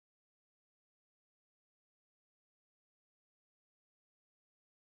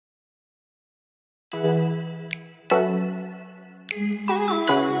I've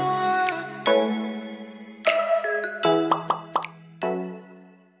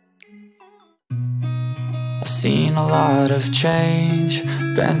seen a lot of change,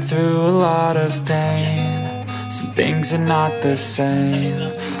 been through a lot of pain. Some things are not the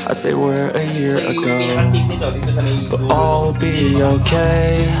same as they were a year ago, but all will be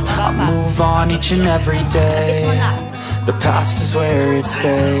okay. I move on each and every day. The past is where it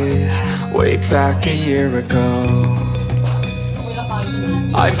stays, way back a year ago.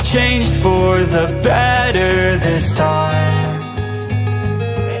 I've changed for the better this time.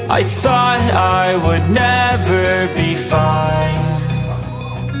 I thought I would never be fine.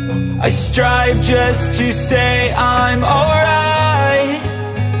 I strive just to say I'm alright,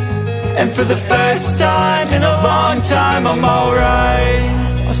 and for the first time in a long time I'm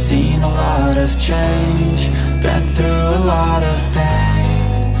alright. I've seen a lot of change, been through a lot of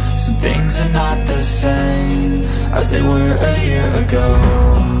pain. Some things are not the same as they were a year ago,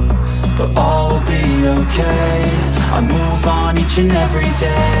 but all will be okay. I move on each and every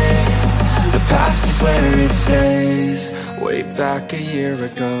day. The past is where it stays, way back a year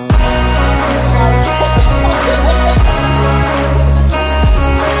ago.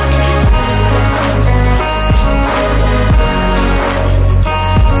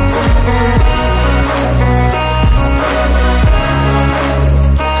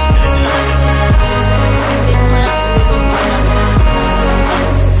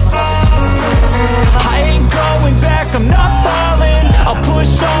 I'm not falling, I'll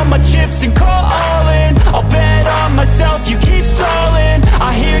push all my chips and call all in. I'll bet on myself, you keep stalling.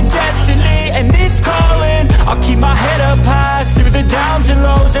 I hear destiny and it's calling. I'll keep my head up high through the downs and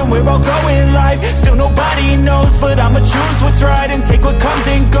lows, and we're all going live. Still nobody knows, but I'ma choose what's right and take what comes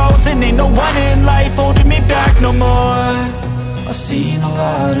and goes. And ain't no one in life holding me back no more. I've seen a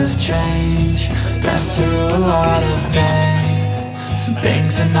lot of change, been through a lot of pain. Some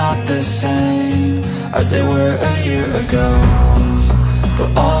things are not the same as they were a year ago,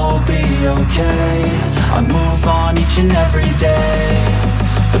 but all will be okay. I move on each and every day.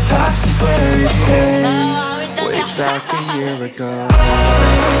 The past is where it stays, way back a year ago.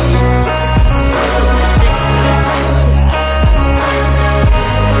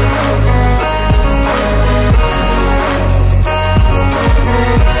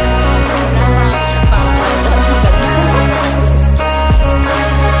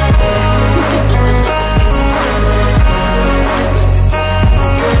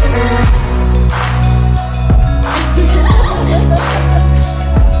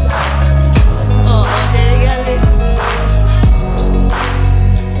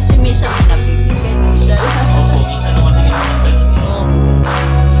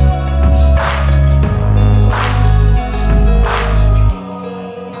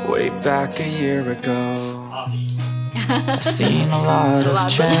 Back a year ago, I've seen a lot of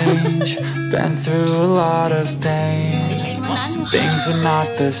change, been through a lot of pain. Some things are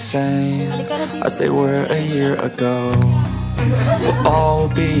not the same as they were a year ago, but all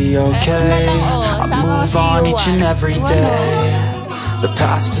will be okay. I move on each and every day. The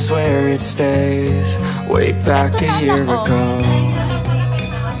past is where it stays, way back a year ago.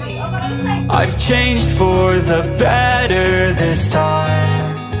 I've changed for the better this time.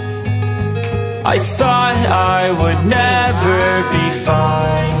 I thought I would never be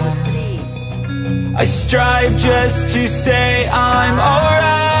fine. I strive just to say I'm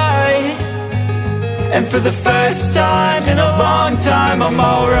alright, and for the first time in a long time I'm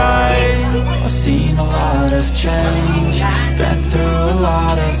alright. I've seen a lot of change, been through a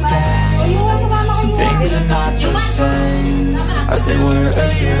lot of pain. Some things are not the same as they were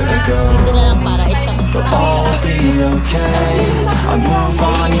a year ago, but all will be okay. I move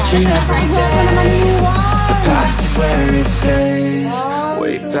on each and every day. The past is where it stays,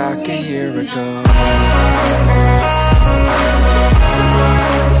 way back a year ago.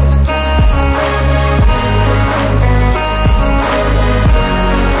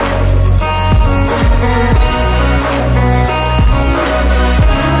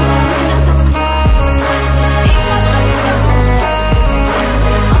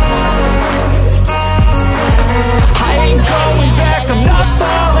 I'm not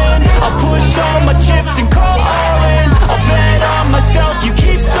falling, I'll push all my chips and call all in. I'll bet on myself, you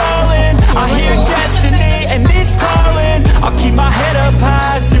keep stalling. I hear destiny and it's calling. I'll keep my head up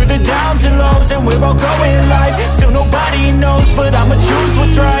high through the downs and lows, and we're all going live. Still nobody knows, but I'ma choose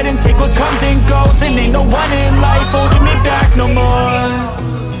what's right and take what comes and goes. And ain't no one in life holding me back no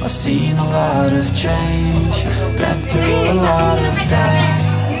more. I've seen a lot of change, been through a lot of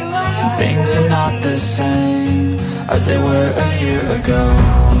pain. Some things are not the same as they were a year ago,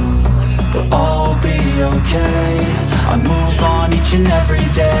 but all will be okay. I move on each and every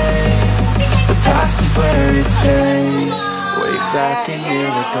day. The past is where it stays. Way back a year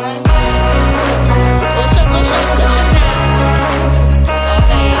ago.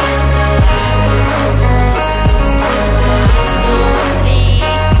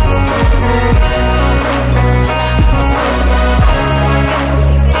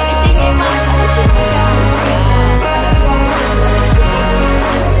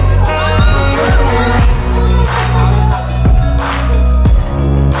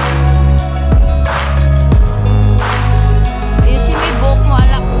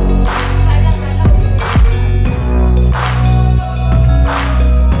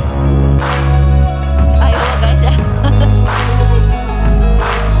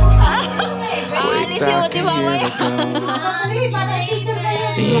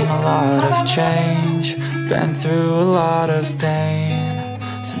 Seen a lot of change, been through a lot of pain.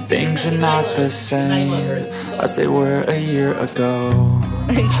 Some things are not the same as they were a year ago,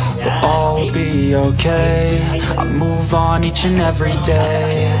 but all will be okay. I move on each and every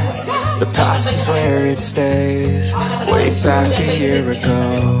day. The past is where it stays. Way back a year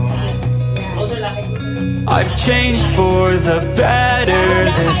ago. I've changed for the better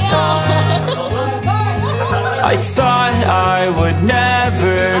this time. I thought I would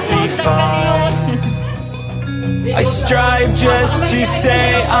never be fine. I strive just to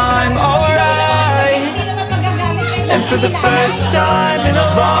say I'm alright, and for the first time in a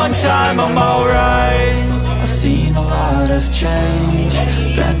long time I'm alright. I've seen a lot of change,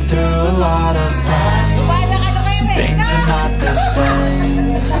 been through a lot of pain. Some things are not the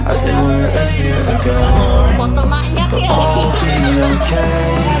same as they were a year ago, but all will be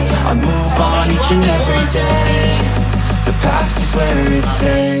okay. I move on each and every day. The past is where it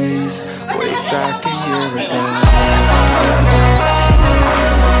stays. Way back a year ago.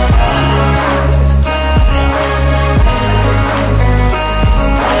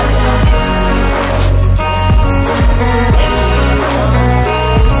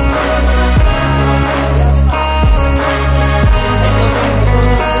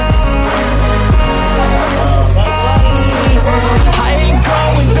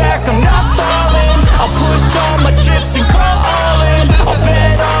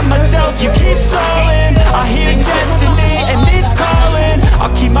 You keep stalling, I hear destiny and it's calling. I'll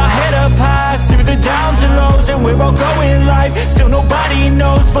keep my head up high through the downs and lows, and we're all going life. Still nobody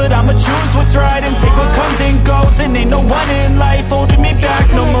knows, but I'ma choose what's right and take what comes and goes. And ain't no one in life holding me back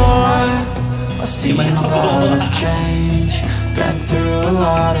no more. I've seen a lot of change, been through a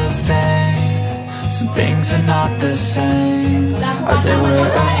lot of pain. Some things are not the same as they were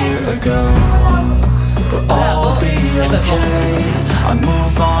a year ago, but all will be okay. I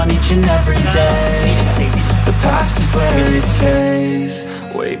move on each and every day. The past is where it stays.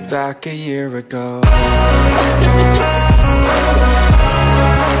 Way back a year ago.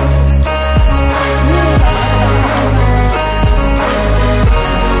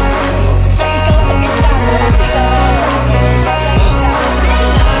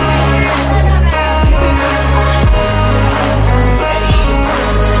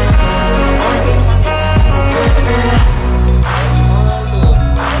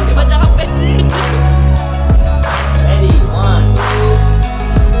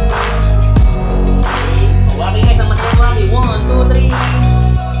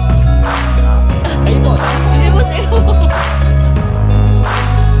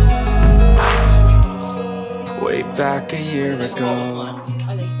 Back a year ago,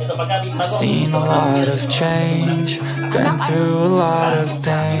 I've seen a lot of change, been through a lot of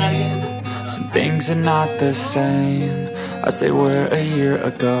pain. Some things are not the same as they were a year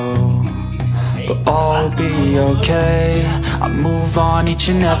ago, but all will be okay. I move on each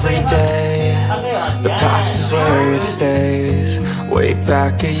and every day. The past is where it stays. Way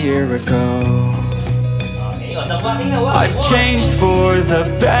back a year ago. I've changed for the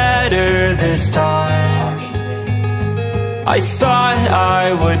better this time. I thought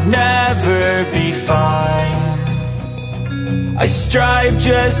I would never be fine. I strive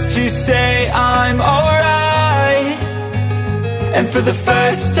just to say I'm alright, and for the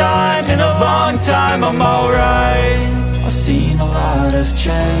first time in a long time I'm alright. I've seen a lot of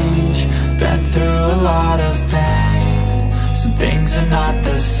change, been through a lot of pain. Some things are not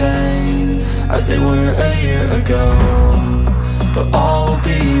the same as they were a year ago, but all will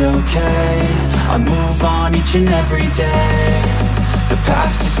be okay. I move on each and every day. The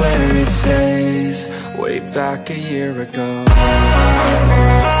past is where it stays. Way back a year ago.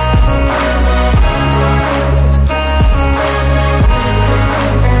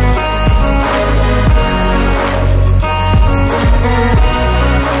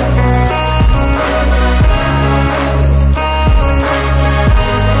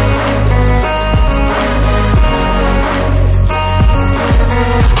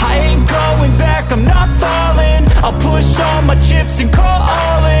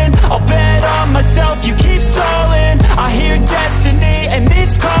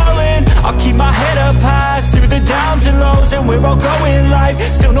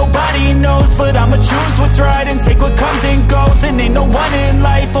 life. Still nobody knows, but I'ma choose what's right and take what comes and goes. And ain't no one in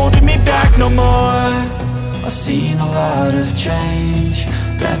life holding me back no more. I've seen a lot of change,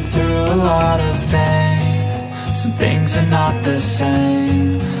 been through a lot of pain. Some things are not the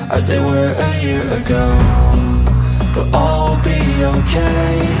same as they were a year ago, but all will be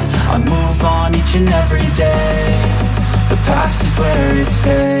okay. I move on each and every day. The past is where it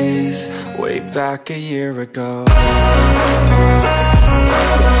stays, way back a year ago.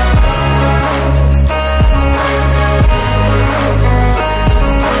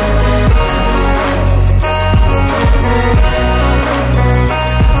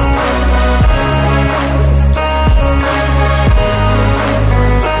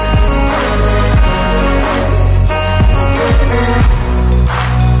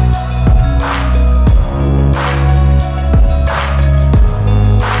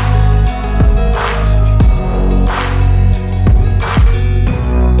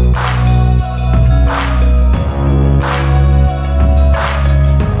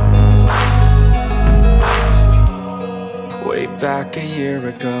 Back a year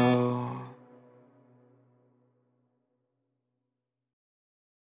ago.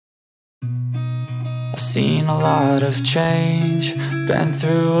 I've seen a lot of change, been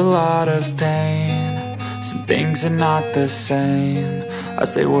through a lot of pain. Some things are not the same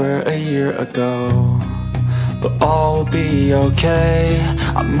as they were a year ago, but all will be okay.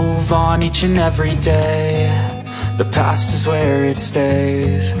 I move on each and every day. The past is where it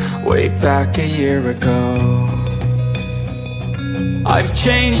stays, way back a year ago. I've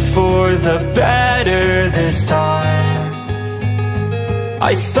changed for the better this time.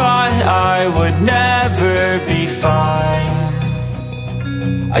 I thought I would never be fine.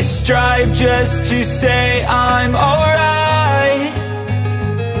 I strive just to say I'm alright,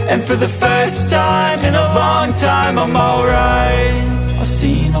 and for the first time in a long time I'm alright. I've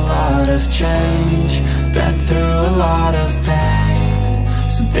seen a lot of change, been through a lot of pain.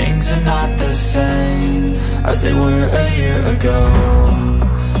 Some things are not the same as they were a year ago,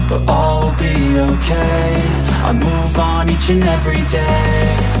 but all will be okay. I move on each and every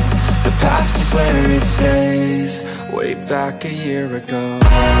day. The past is where it stays, way back a year ago.